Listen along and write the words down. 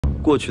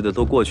过去的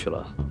都过去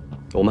了，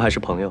我们还是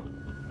朋友。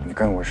你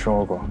跟我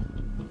说过，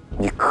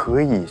你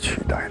可以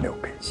取代刘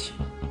贝奇，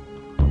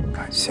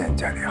但现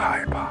在你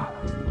害怕了，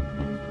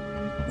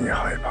你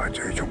害怕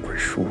最终会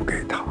输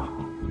给他。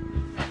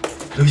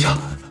刘医生，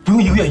不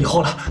用1个月以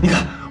后了，你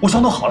看我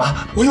伤都好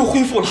了，我又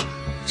恢复了。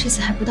这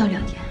次还不到2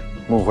天。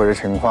穆慧的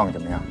情况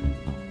怎么样？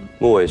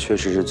穆伟确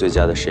实是最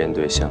佳的实验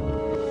对象。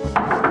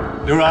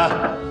刘然，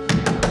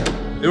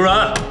刘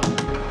然，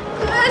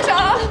院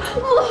长，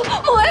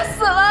穆伟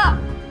死了！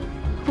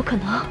不可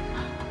能，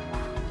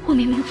我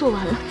明明做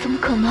完了，怎么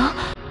可能？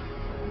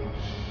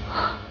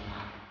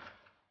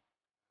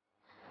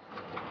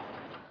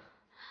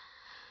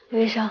刘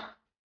医生，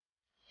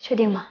确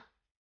定吗？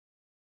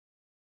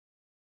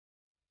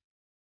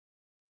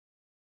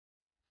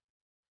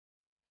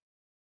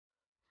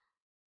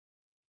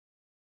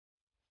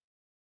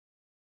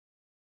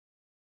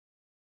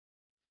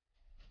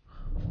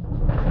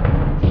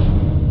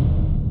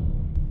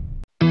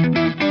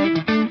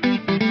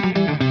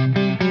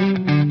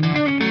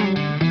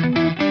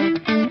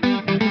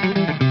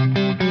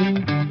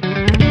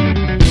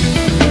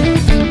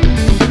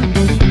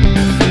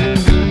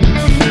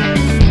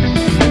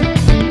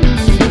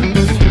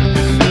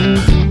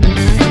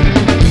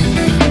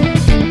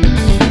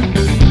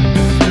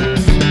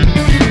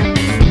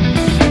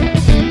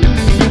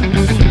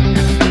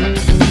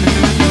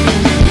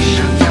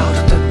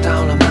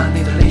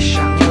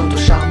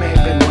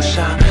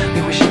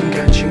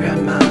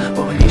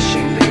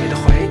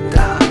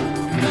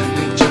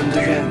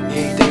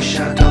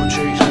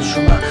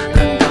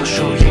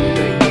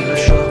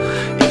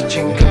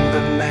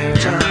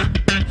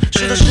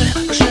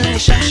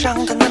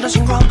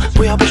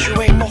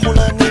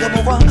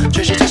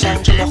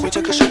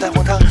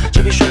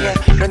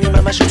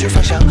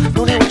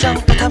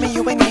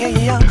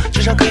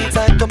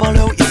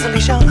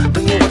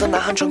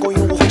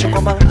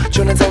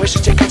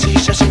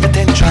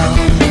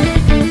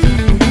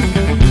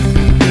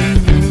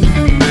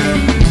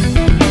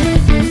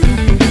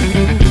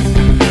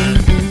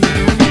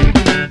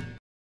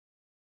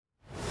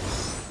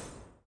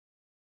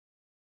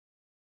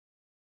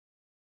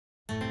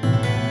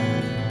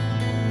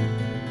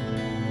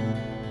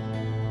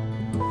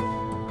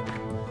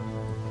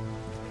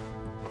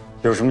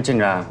有什么进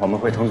展，我们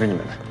会通知你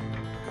们的。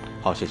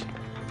好，谢谢。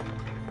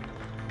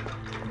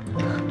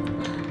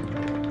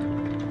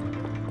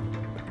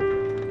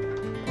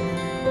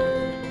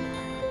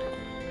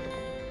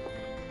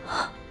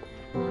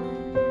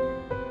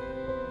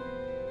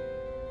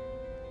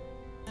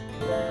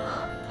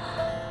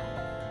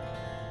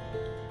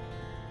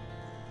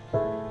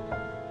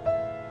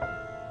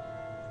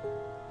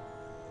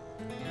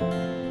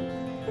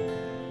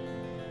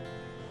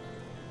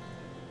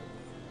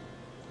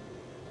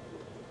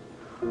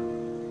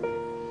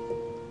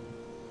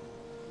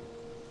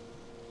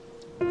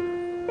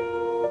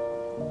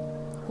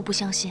我不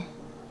相信，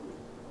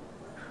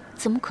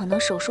怎么可能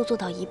手术做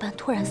到一半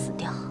突然死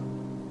掉？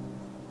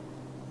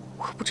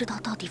我不知道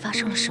到底发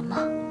生了什么。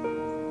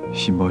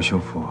细胞修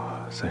复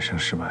再生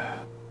失败。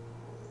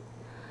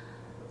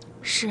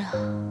是啊，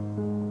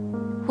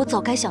我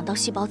早该想到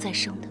细胞再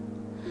生的，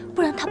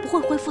不然它不会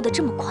恢复得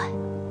这么快。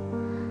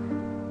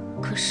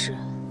可是，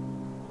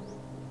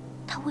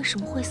他为什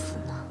么会死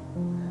呢？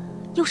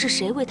又是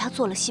谁为他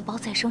做了细胞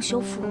再生修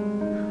复？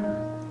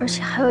而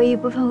且还有一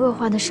部分恶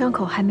化的伤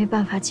口还没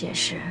办法解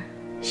释，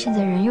现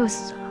在人又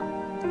死了。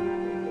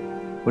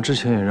我之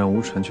前也让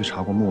吴纯去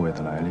查过穆伟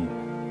的来历，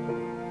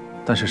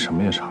但是什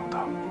么也查不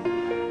到。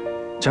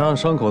加上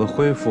伤口的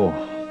恢复，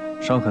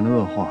伤痕的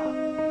恶化，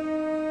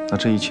那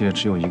这一切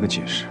只有一个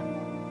解释，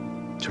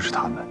就是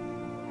他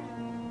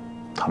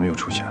们又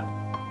出现了。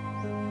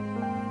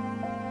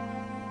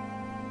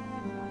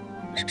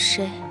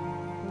谁？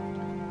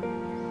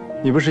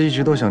你不是一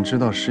直都想知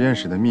道实验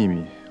室的秘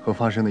密和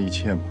发生的一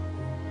切吗？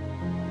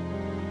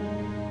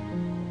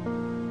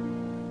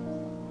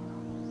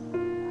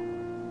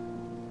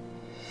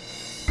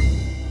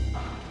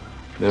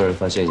没有人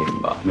发现你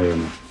们吧？没有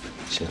呢。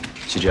行，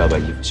记着要把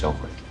衣服销毁。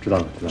知道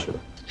了，知道了。是的。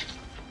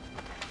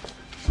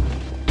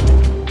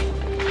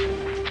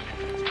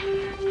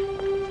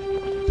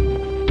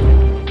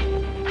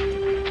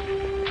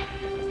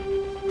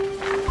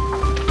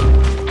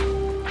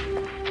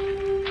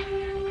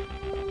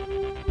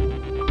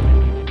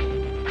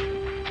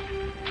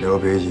刘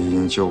备已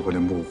经救回了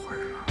穆慧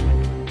了，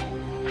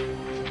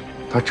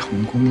他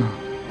成功了，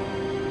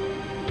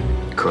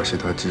可是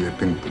他自己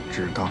并不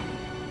知道。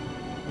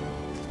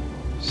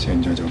现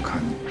在就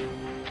看你。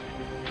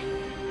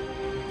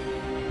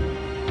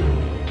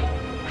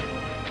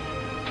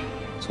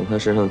从他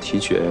身上提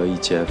取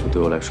LEGF 对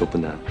我来说不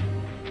难，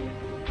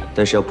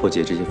但是要破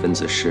解这些分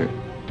子式，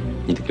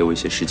你得给我一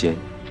些时间。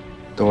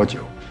多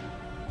久？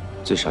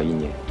最少1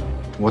年。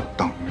我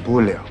等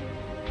不了。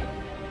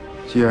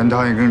既然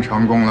他已经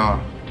成功了，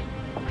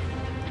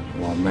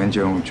我们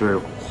就用最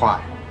快、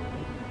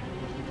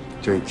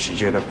最直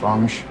接的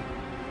方式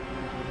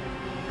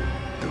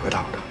得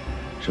到他。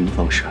什么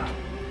方式啊？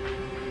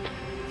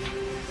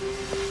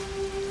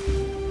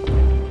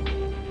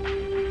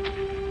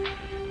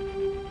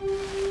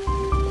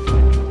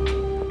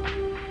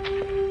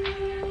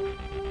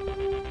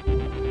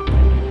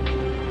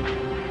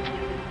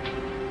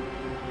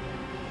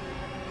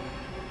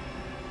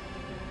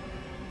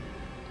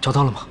找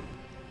到了吗？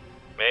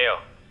没有，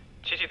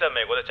琪琪在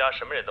美国的家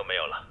什么人都没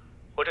有了。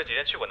我这几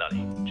天去过那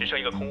里，只剩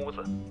一个空屋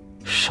子。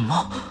什么？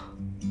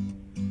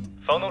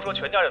房东说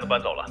全家人都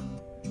搬走了。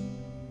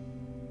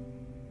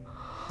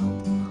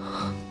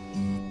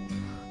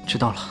知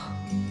道了。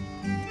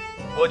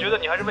我觉得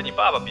你还是问你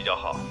爸爸比较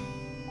好。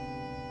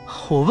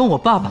我问我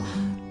爸爸，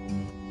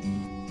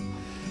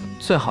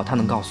最好他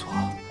能告诉我。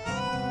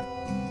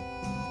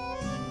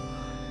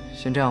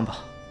先这样吧。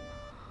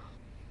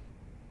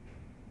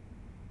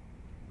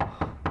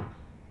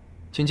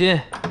晶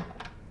晶，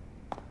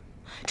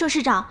郑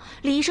市长，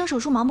李医生手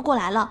术忙不过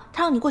来了，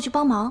他让你过去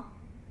帮忙。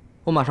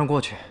我马上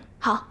过去。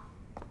好。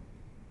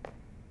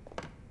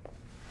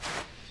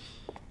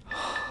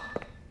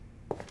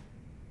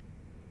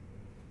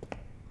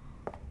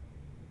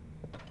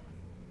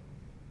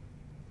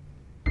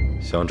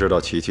想知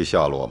道琪琪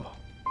下落吗？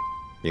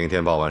明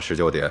天傍晚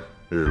19点，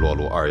日落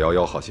路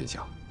211号信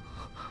箱。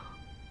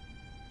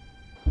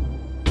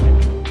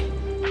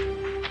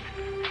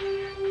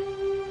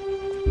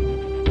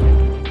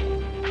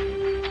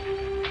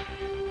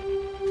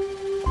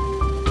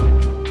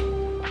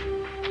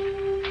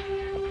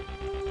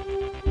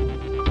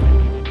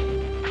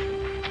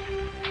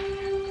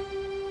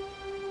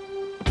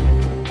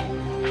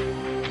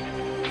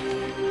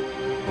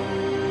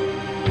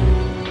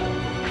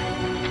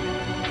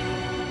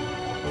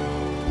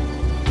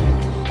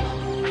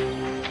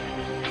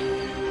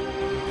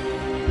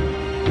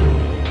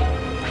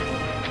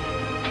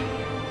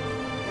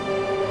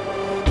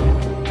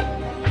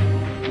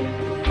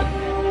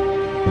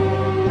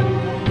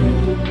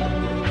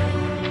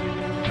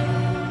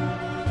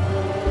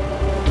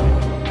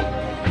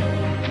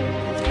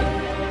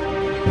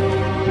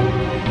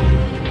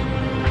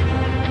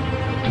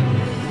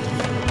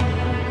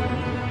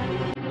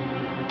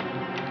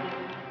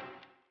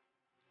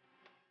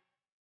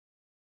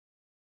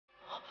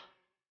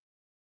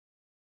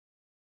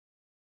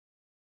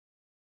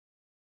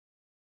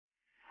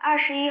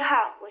21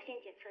号活线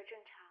检测正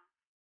常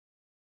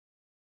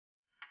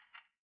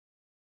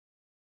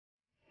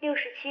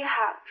，67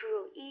号注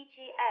入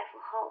EGF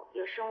后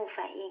有生物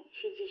反应，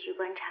需继续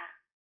观察。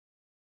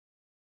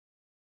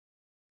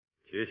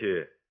琪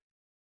琪，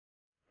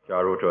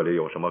加入这里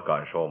有什么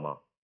感受吗？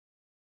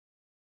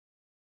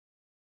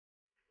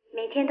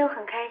每天都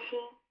很开心，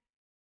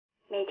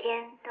每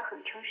天都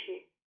很充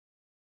实。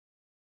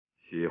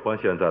喜欢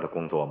现在的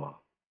工作吗？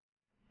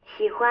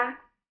喜欢。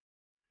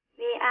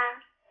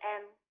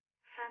VRM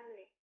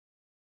Family。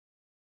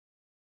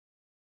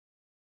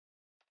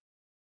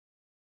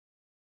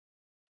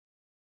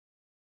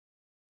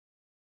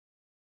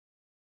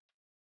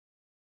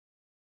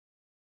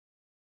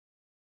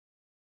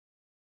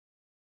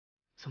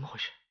怎么回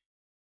事？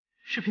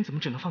视频怎么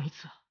只能放一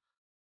次啊？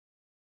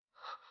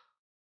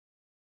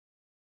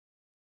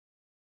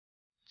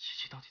琪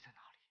琪到底在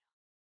哪里？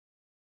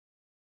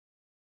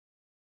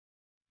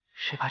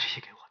谁把这些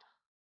给我的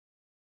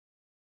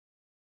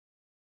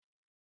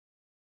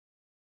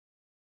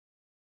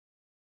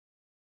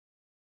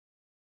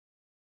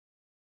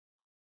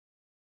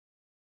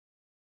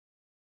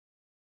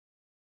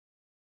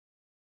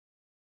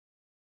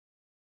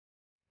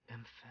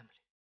？M Family。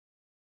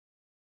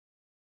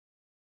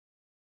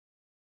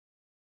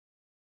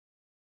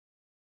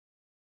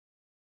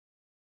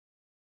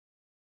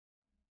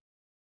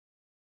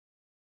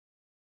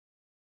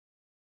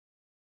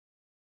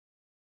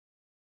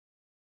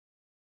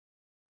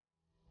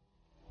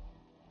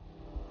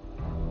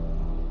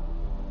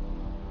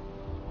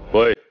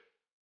喂，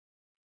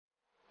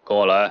跟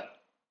我来。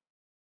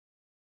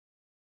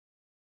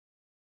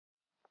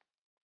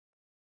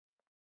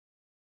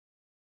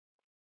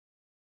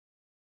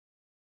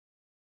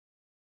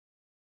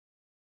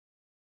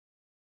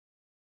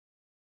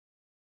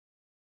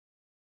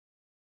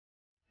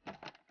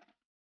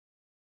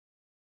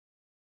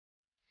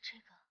这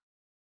个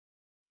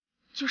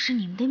就是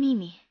你们的秘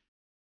密。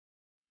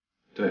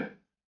对。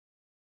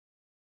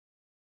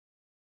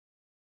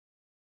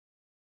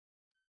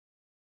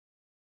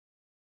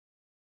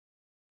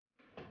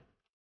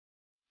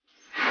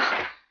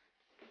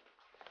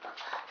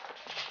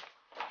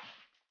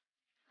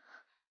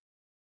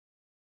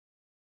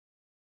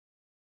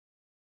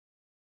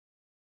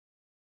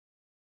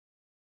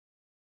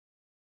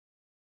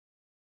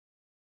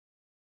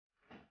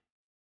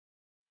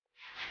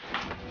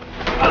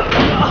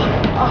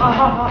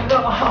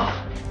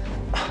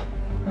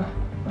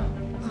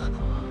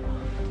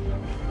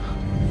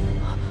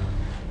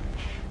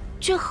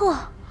俊赫，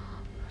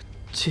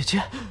姐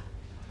姐，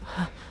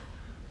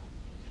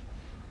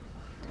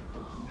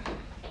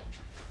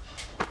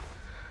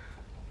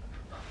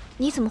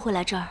你怎么会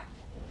来这儿？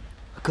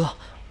哥，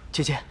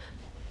姐姐，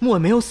木伟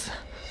没有死。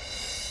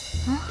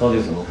到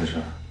底怎么回事？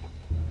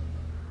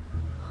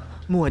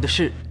木伟的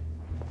事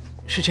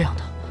是这样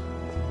的。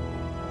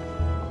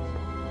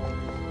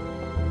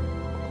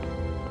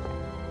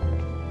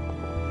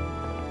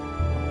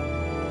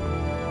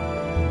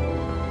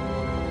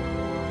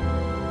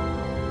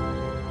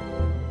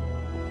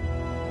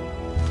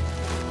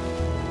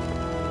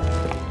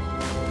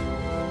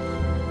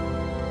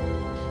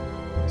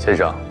先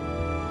生，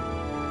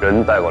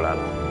人带过来了。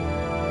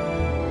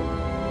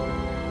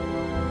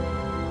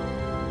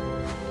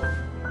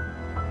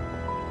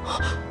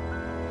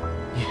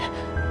你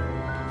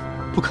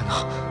不可能！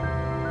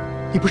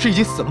你不是已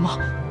经死了吗？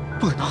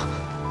不可能！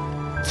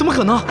怎么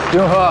可能？云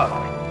鹤，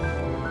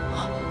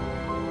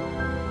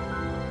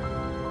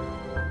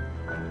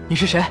你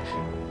是谁？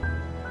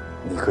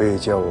你可以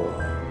叫我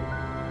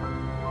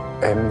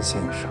M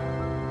先生。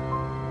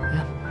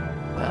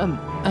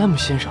M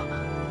先生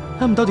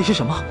 ，M 到底是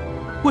什么？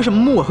为什么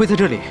木尾会在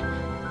这里？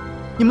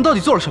你们到底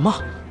做了什么？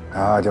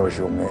那就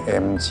是我们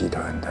M 集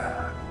团的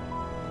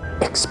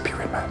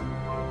experiment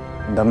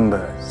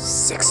number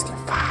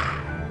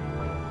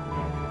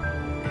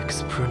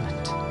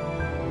 65。experiment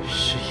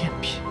实验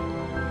品。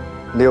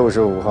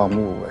65号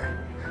木尾，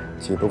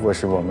只不过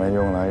是我们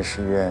用来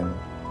实验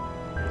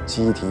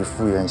机体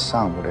复原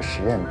项目的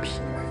实验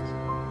品而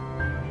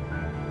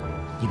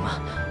已。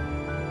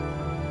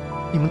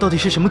你们到底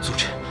是什么组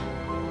织？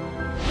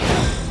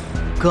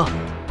哥，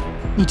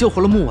你救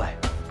活了木尾，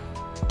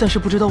但是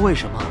不知道为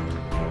什么，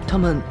他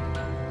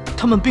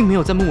们并没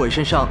有在木尾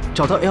身上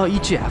找到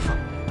LEGF，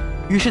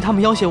 于是他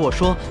们要挟我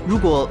说，如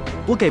果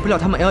我给不了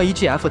他们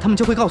LEGF， 他们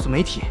就会告诉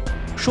媒体，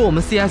说我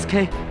们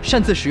CSK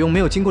擅自使用没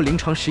有经过临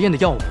床实验的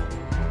药物，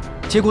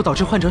结果导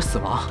致患者死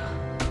亡，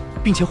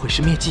并且毁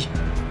尸灭迹。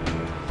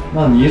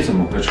那你怎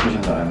么会出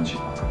现在 M 集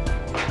团？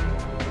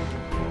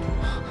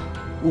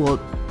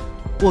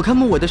我看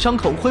木尾的伤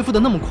口恢复得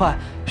那么快，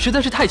实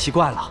在是太奇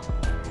怪了。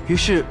于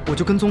是我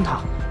就跟踪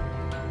他，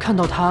看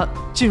到他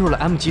进入了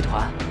M 集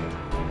团。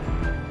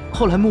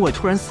后来木尾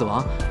突然死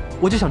亡，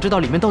我就想知道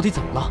里面到底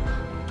怎么了，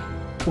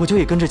我就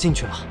也跟着进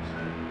去了，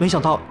没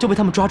想到就被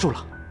他们抓住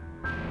了。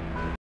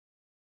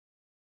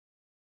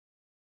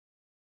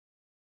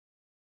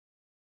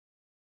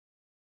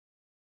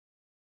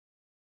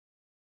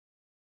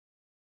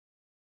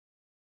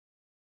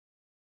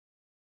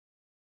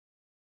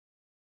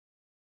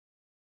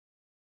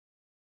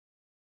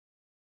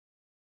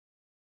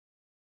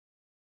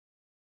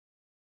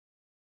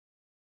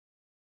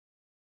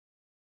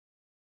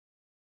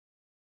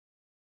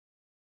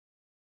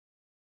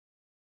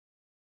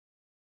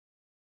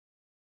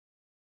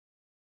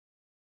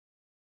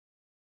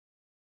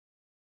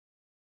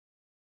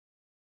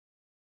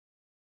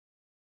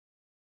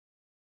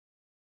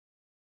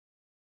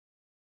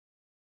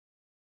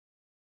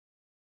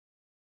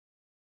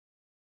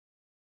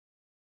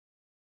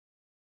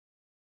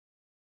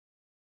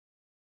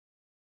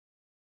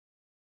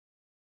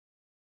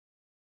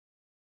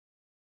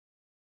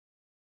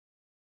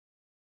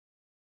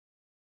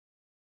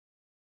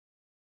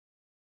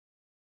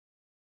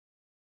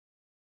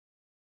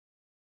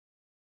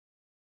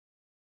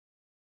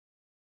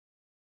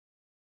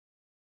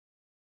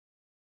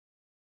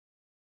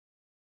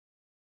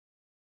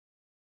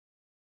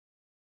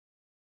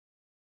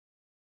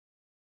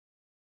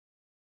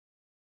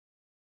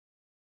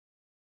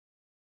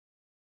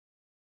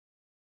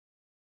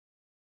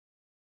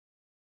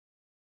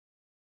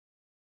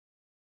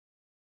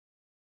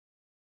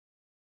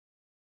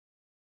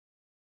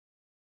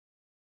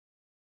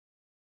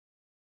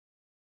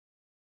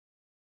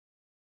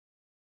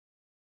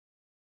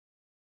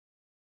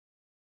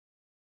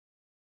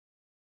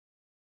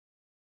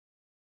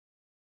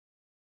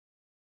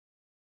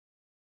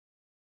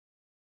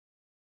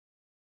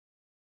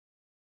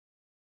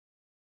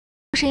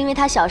是因为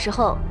他小时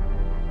候。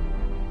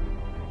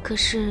可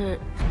是，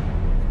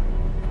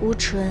吴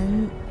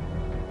纯，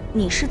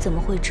你是怎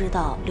么会知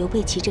道刘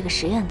贝奇这个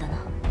实验的呢？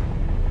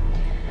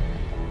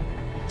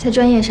在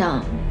专业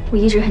上，我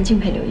一直很敬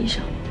佩刘医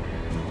生，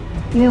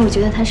因为我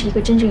觉得他是一个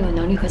真正有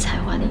能力和才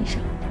华的医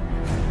生。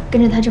跟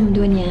着他这么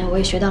多年，我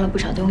也学到了不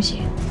少东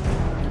西，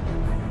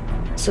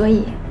所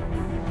以，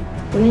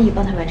我愿意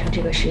帮他完成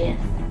这个实验，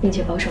并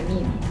且保守秘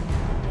密。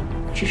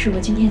只是我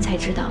今天才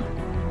知道，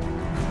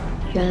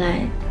原来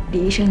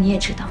李医生你也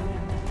知道。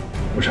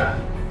吴晨，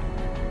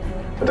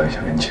我等一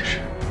下跟你解释。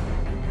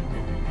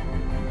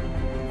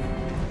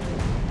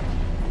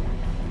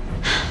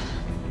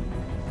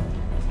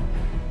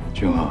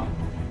君浩，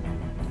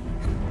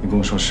你跟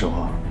我说实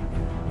话，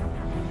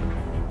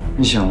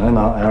你想来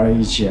拿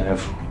LEGF，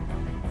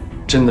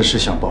 真的是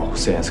想保护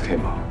CSK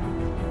吗？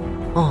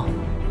哦。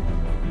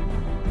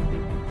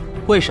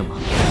为什么？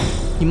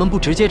你们不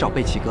直接找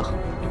贝奇哥？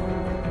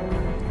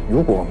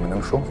如果我们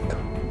能说服他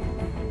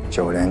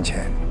，9年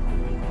前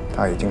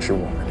他已经是我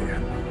们的人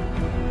了。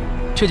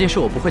这件事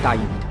我不会答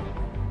应你的，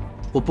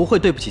我不会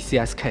对不起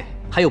CSK，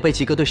 还有贝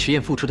奇哥对实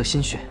验付出的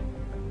心血。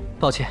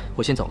抱歉，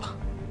我先走了。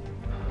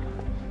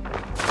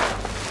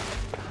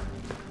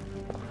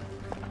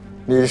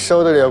你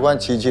收到有关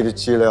琪琪的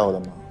资料了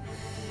吗？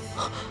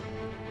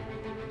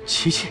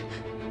琪琪，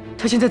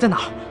她现在在哪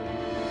儿？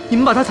你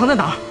们把她藏在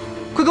哪儿？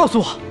快告诉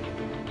我！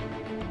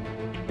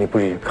你不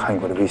是也看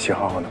过的微信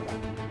号了吗？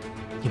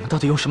你们到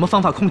底用什么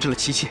方法控制了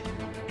琪琪？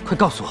快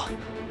告诉我，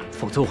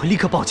否则我会立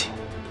刻报警，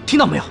听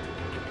到没有？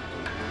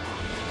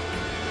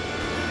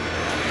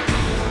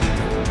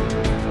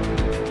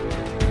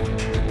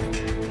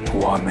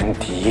我们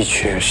的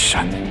确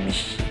神秘，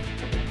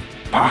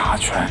霸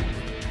权，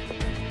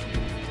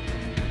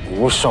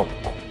不受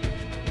控。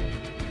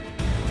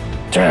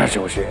这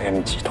就是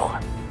M 集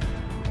团。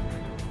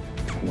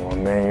我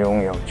们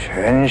拥有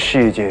全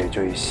世界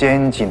最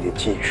先进的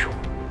技术，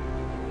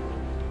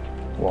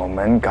我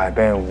们改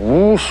变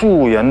无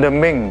数人的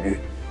命运。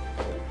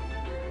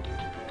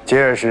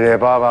这是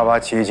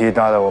88877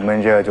带来我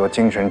们这做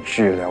精神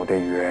治疗的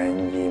原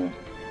因。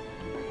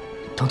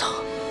等等，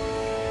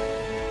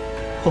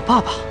我爸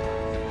爸。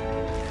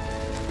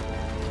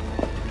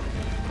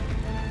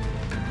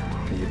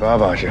 你爸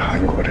爸是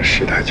韩国的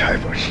10代财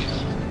阀之一，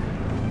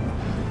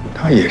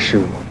他也是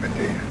我们的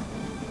人。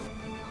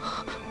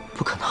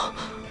不可能！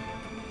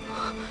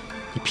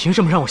你凭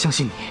什么让我相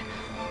信你？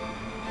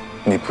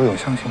你不用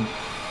相信我，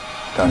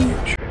但你有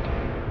缺点，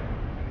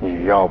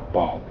你要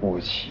保护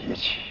琪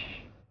琪。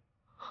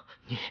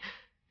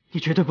你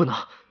绝对不能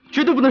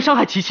伤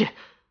害琪琪！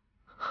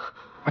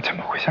我怎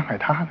么会伤害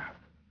他呢？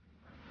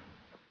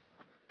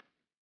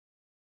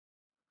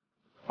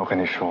我跟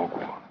你说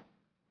过。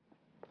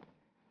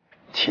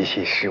 琪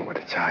琪是我的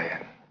家人，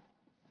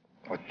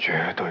我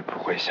绝对不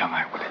会伤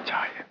害我的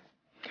家人，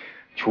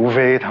除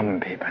非他们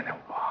背叛了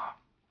我。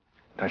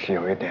但是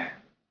有一点，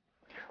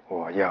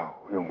我要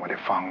用我的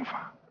方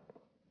法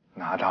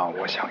拿到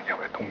我想要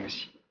的东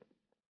西。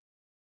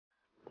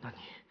那你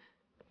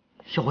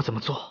要我怎么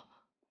做？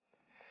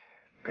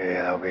把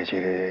刘贝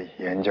奇的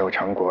研究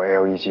成果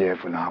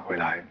LEGF 拿回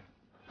来，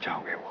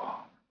交给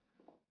我。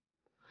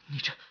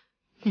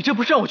你这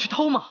不是让我去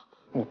偷吗？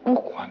我不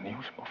管你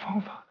用什么方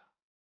法。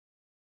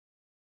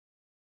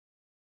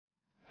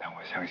 但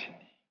我相信你，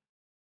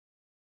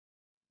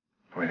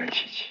为了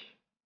琪琪，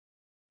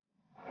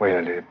为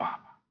了你的爸爸，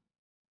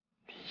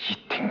你一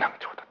定能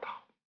做得到。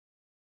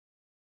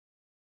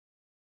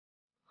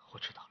我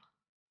知道了，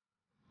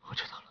我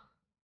知道了。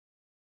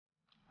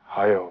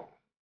还有，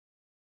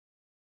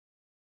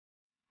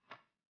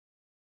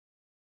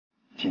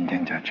今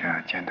天在这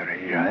儿见到的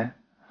人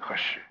和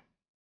事，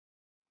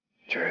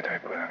绝对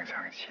不能向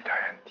其他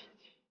人提。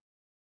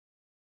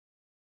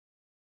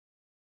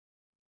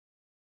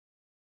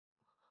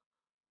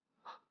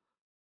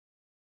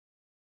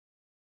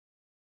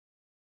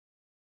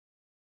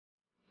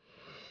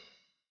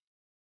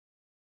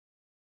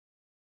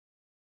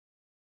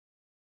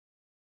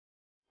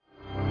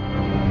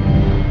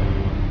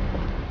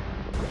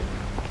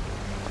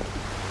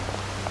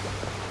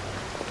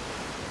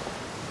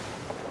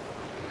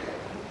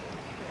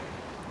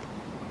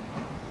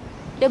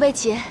 刘贝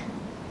奇，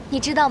你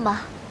知道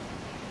吗？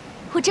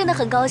我真的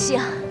很高兴，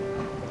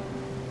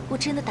我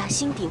真的打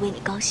心底为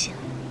你高兴。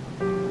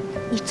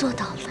你做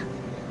到了，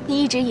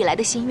你一直以来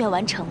的心愿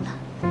完成了，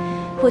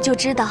我就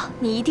知道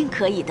你一定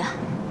可以的。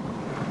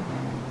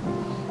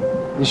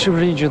你是不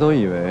是一直都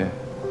以为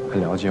很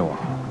了解我？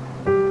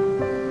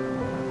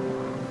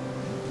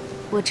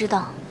我知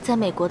道，在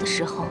美国的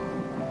时候，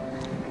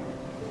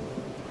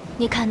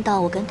你看到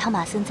我跟汤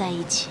马森在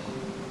一起，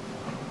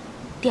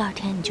第2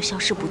天你就消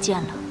失不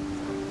见了。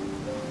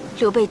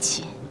 刘贝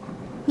奇，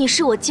你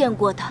是我见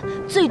过的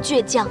最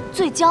倔强、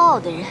最骄傲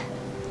的人。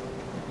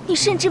你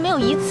甚至没有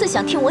一次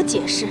想听我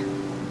解释。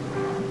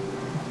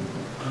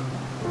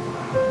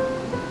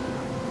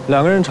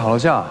2个人吵了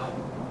架，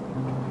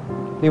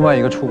另外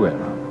一个出轨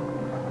了，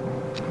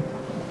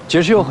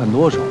解释有很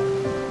多种。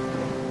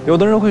有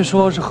的人会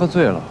说是喝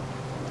醉了，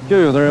又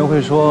有的人会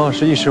说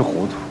是一时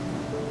糊涂。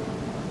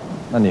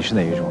那你是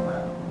哪一种呢？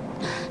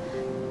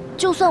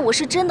就算我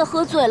是真的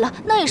喝醉了，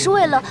那也是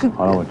为了……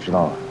好了，我知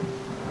道了。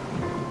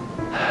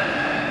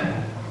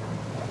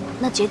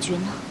 那结局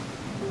呢？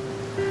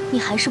你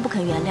还是不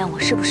肯原谅我，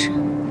是不是？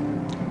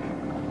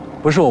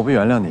不是我不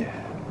原谅你，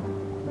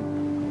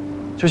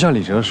就像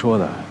李哲说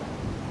的，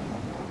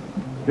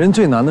人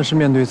最难的是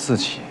面对自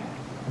己。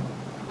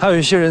还有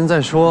一些人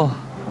在说，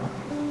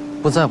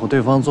不在乎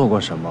对方做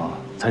过什么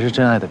才是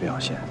真爱的表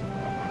现。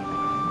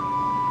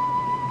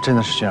真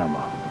的是这样吗？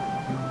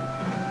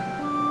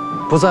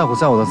不在乎，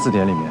在我的字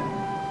典里面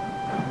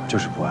就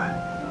是不爱。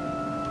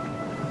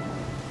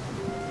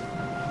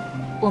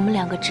我们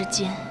2个之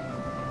间。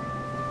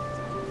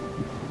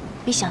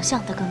 比想象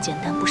的更简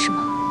单，不是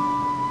吗？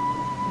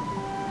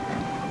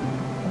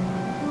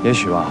也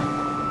许吧，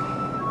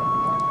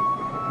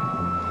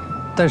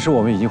但是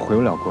我们已经回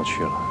不了过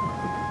去了。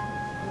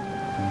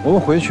我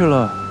们回去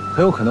了，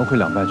很有可能会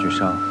两败俱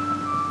伤。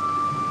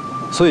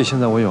所以现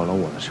在我有了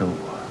我的生活，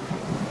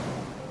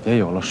也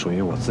有了属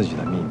于我自己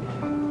的秘密。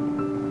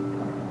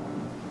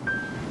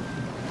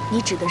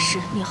你指的是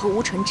你和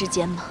吴纯之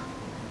间吗？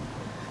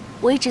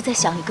我一直在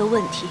想一个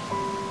问题：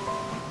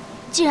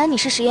既然你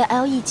是实验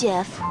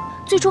LEGF。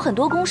 最初很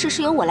多公式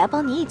是由我来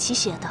帮你一起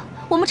写的，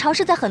我们尝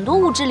试在很多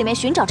物质里面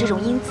寻找这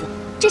种因子，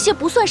这些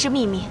不算是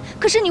秘密。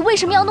可是你为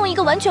什么要弄一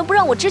个完全不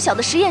让我知晓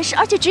的实验室，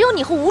而且只有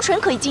你和吴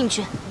纯可以进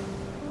去？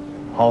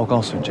好，我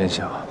告诉你真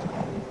相。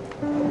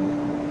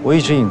我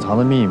一直隐藏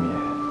的秘密，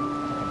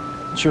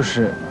就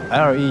是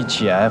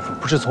LEGF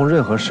不是从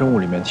任何生物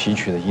里面提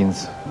取的因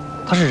子，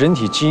它是人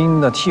体基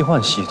因的替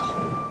换系统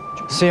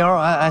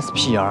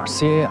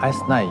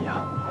 ，CRISPR、CAS9 一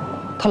样，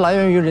它来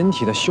源于人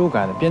体的修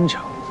改的编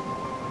程。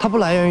它不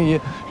来源于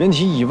人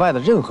体以外的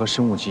任何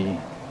生物基因。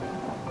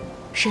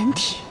人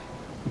体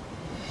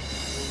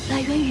来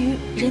源于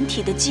人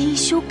体的基因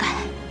修改，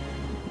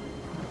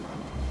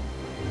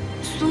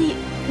所以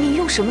你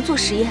用什么做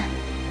实验？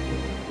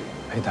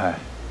胚胎。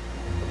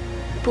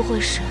不会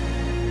是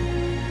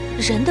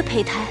人的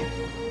胚胎？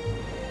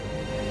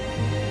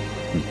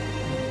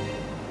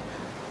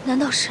难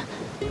道是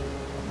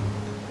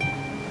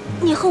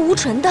你和吴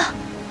纯的？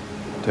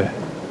对。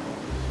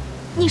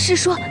你是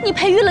说你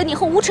培育了你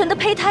和吴纯的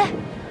胚胎？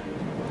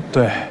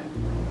对。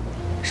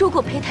如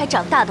果胚胎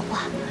长大的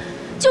话，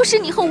就是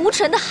你和吴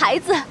纯的孩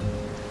子，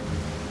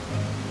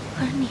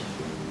而你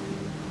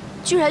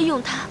居然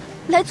用它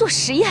来做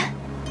实验。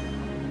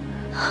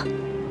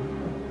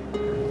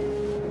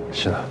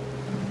是的。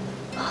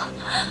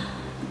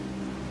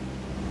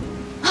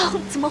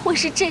怎么会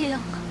是这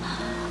样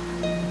啊？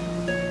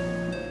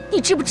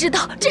你知不知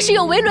道这是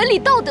有违伦理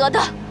道德的？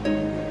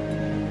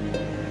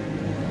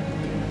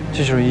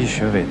这就是医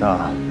学伟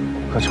大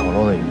和丑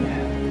陋的一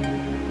面。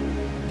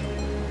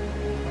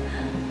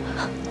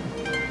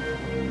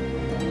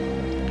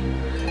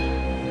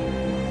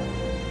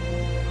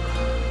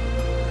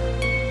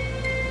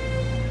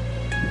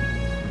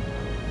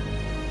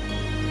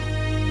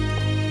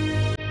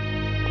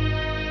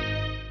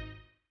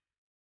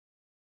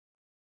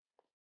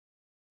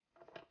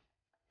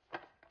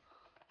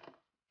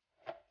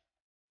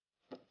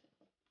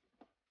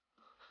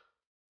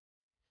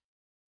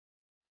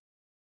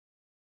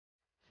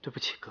对不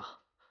起，哥，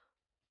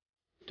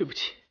对不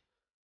起，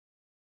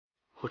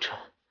吴纯，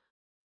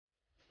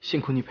辛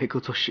苦你陪哥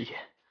做实验。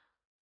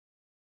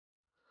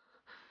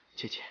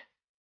姐姐，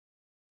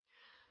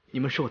你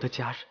们是我的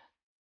家人，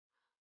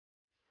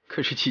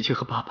可是琪琪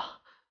和爸爸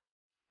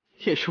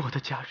也是我的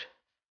家人。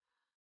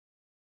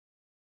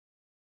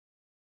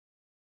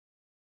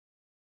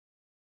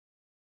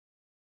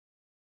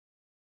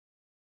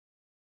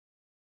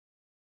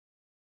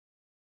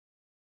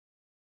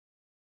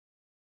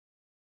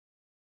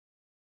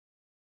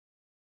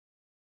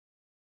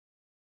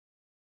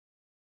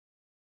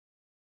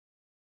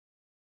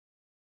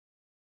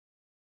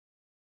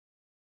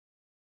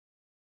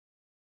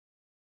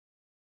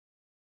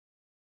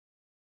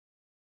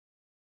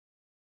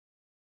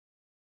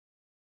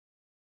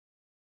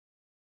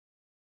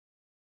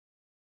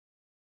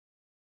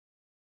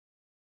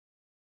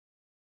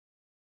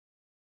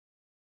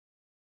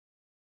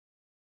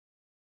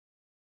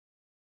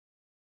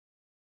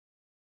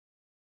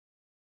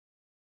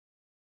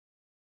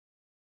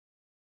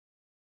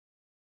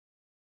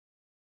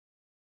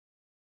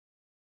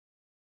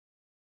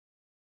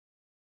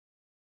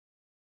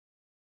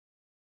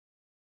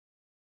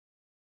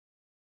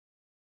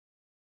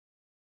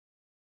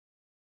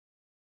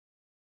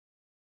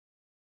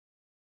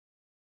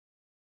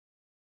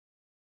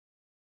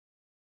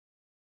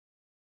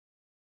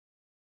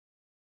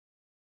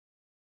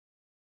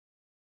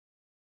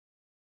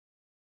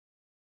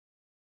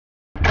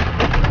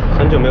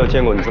很久没有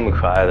见过你这么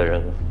可爱的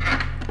人了。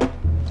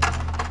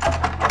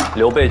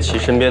刘贝奇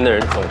身边的人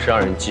总是让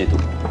人嫉妒。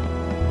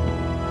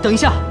等一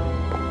下，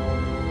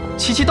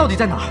琪琪到底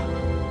在哪儿？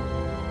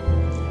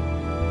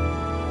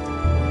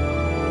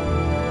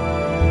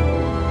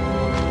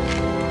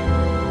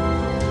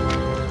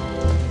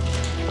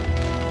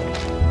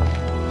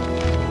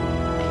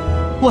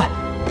喂，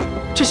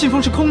这信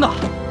封是空的，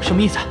什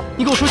么意思？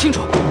你给我说清楚。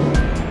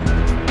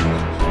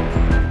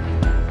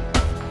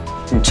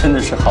你真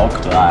的是好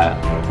可爱啊！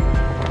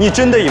你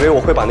真的以为我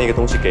会把那个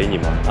东西给你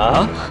吗？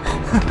啊！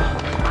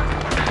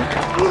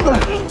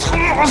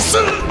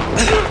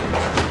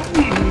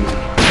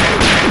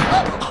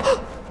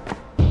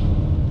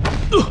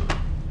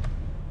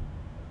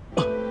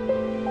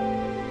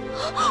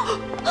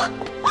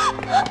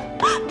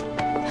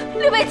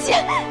刘贝奇，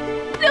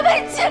刘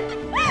贝奇！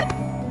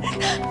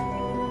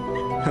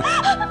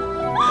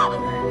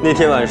那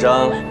天晚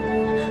上，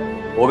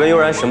我跟悠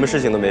然什么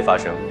事情都没发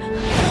生。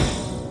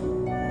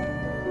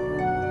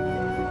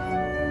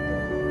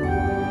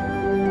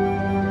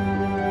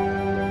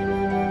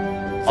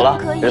好了，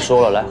别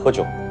说了，来喝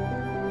酒。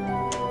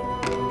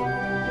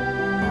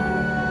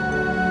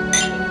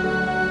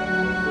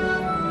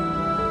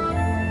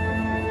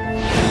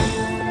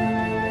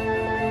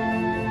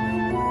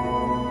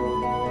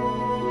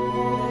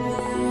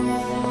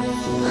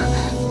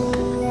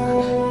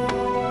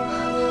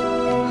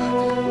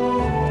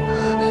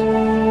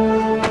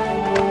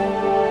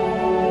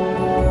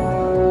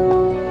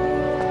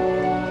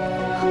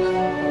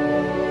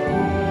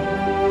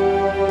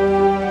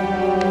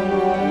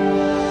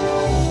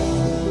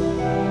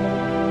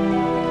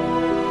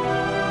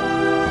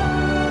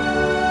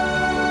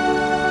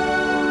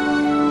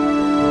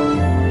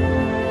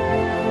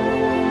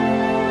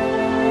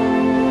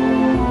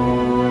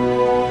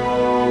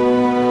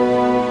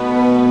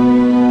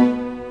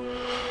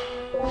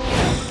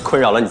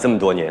困扰了你这么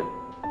多年，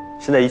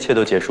现在一切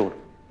都结束了。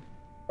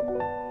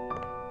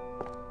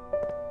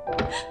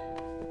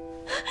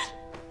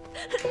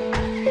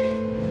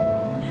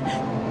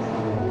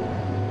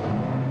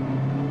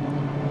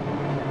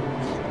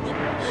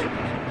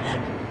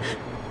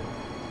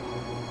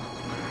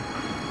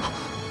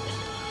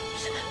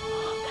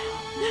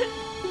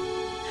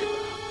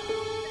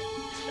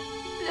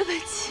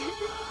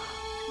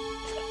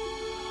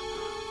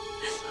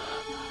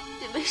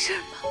没事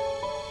吧？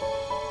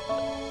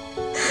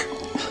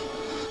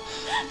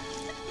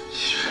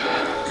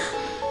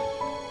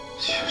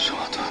其实这么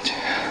多年，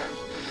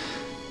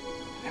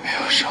你没有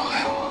伤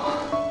害我。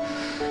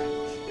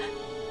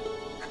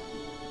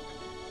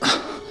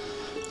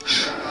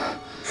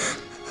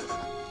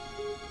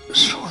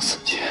是我自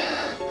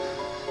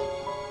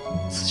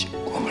己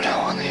过不了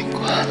我那一关。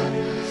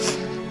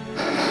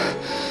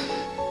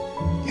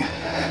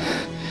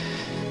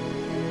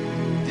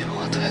因为我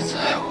太在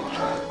乎了，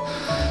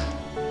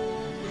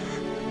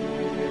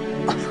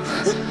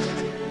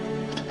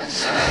太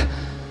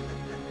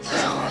在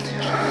乎你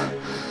了。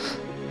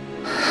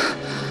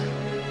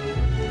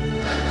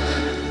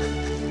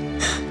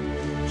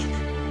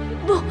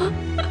不，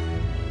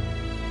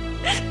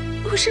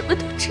我什么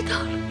都知道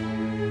了。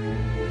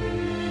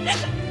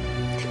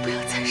你不要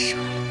再说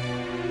了。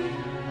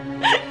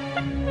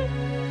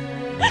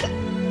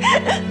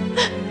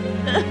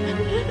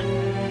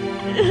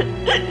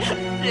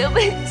刘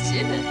北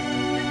奇，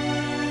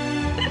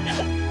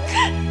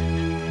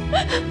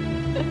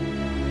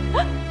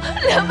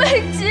刘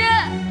北奇，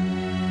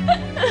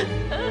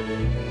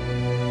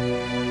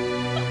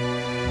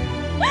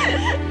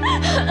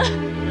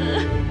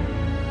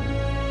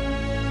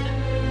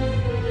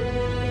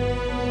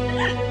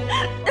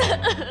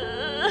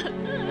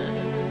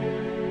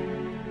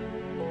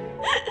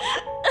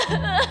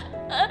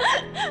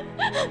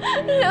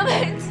刘北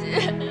奇，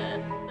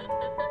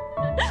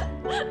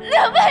刘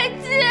北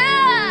奇。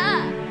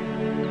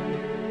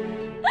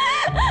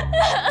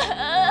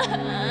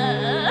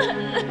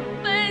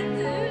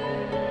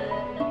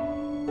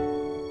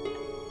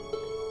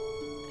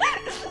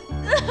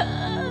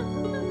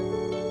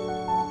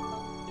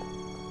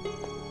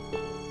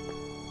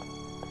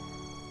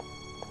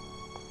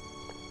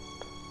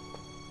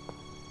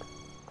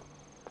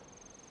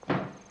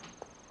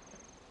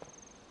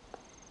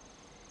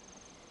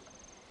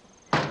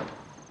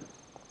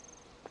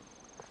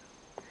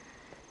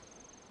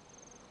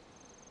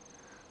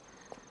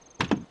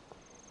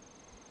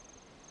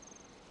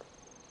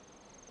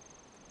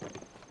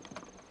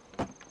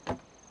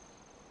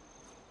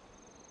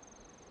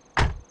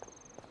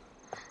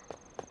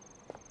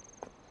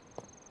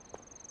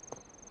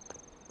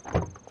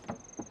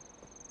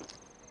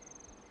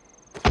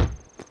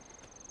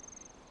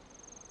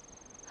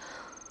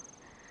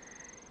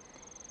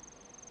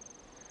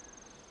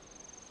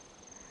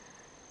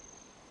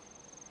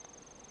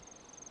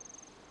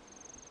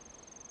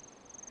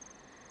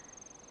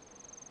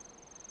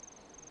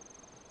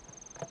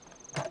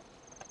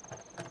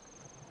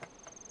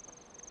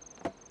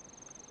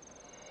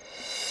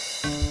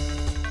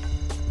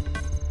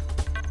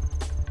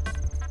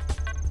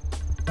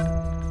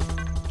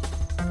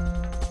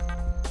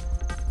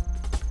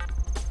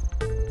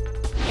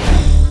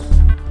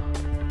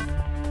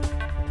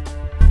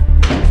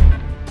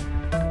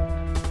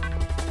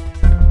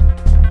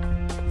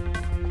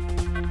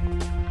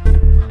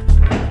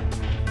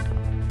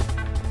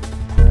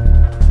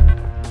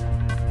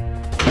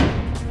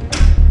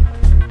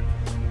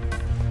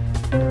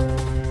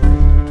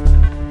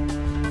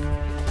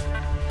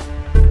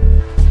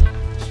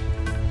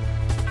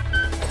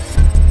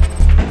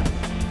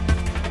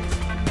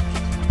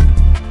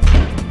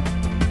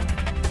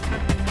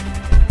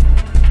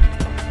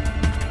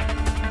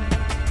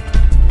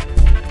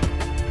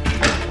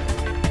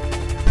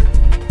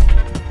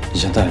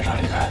先带着他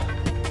离开。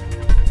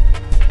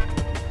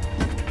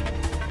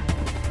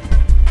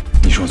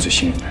你是我最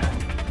信任的人，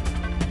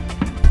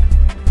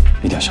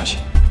一定要小心。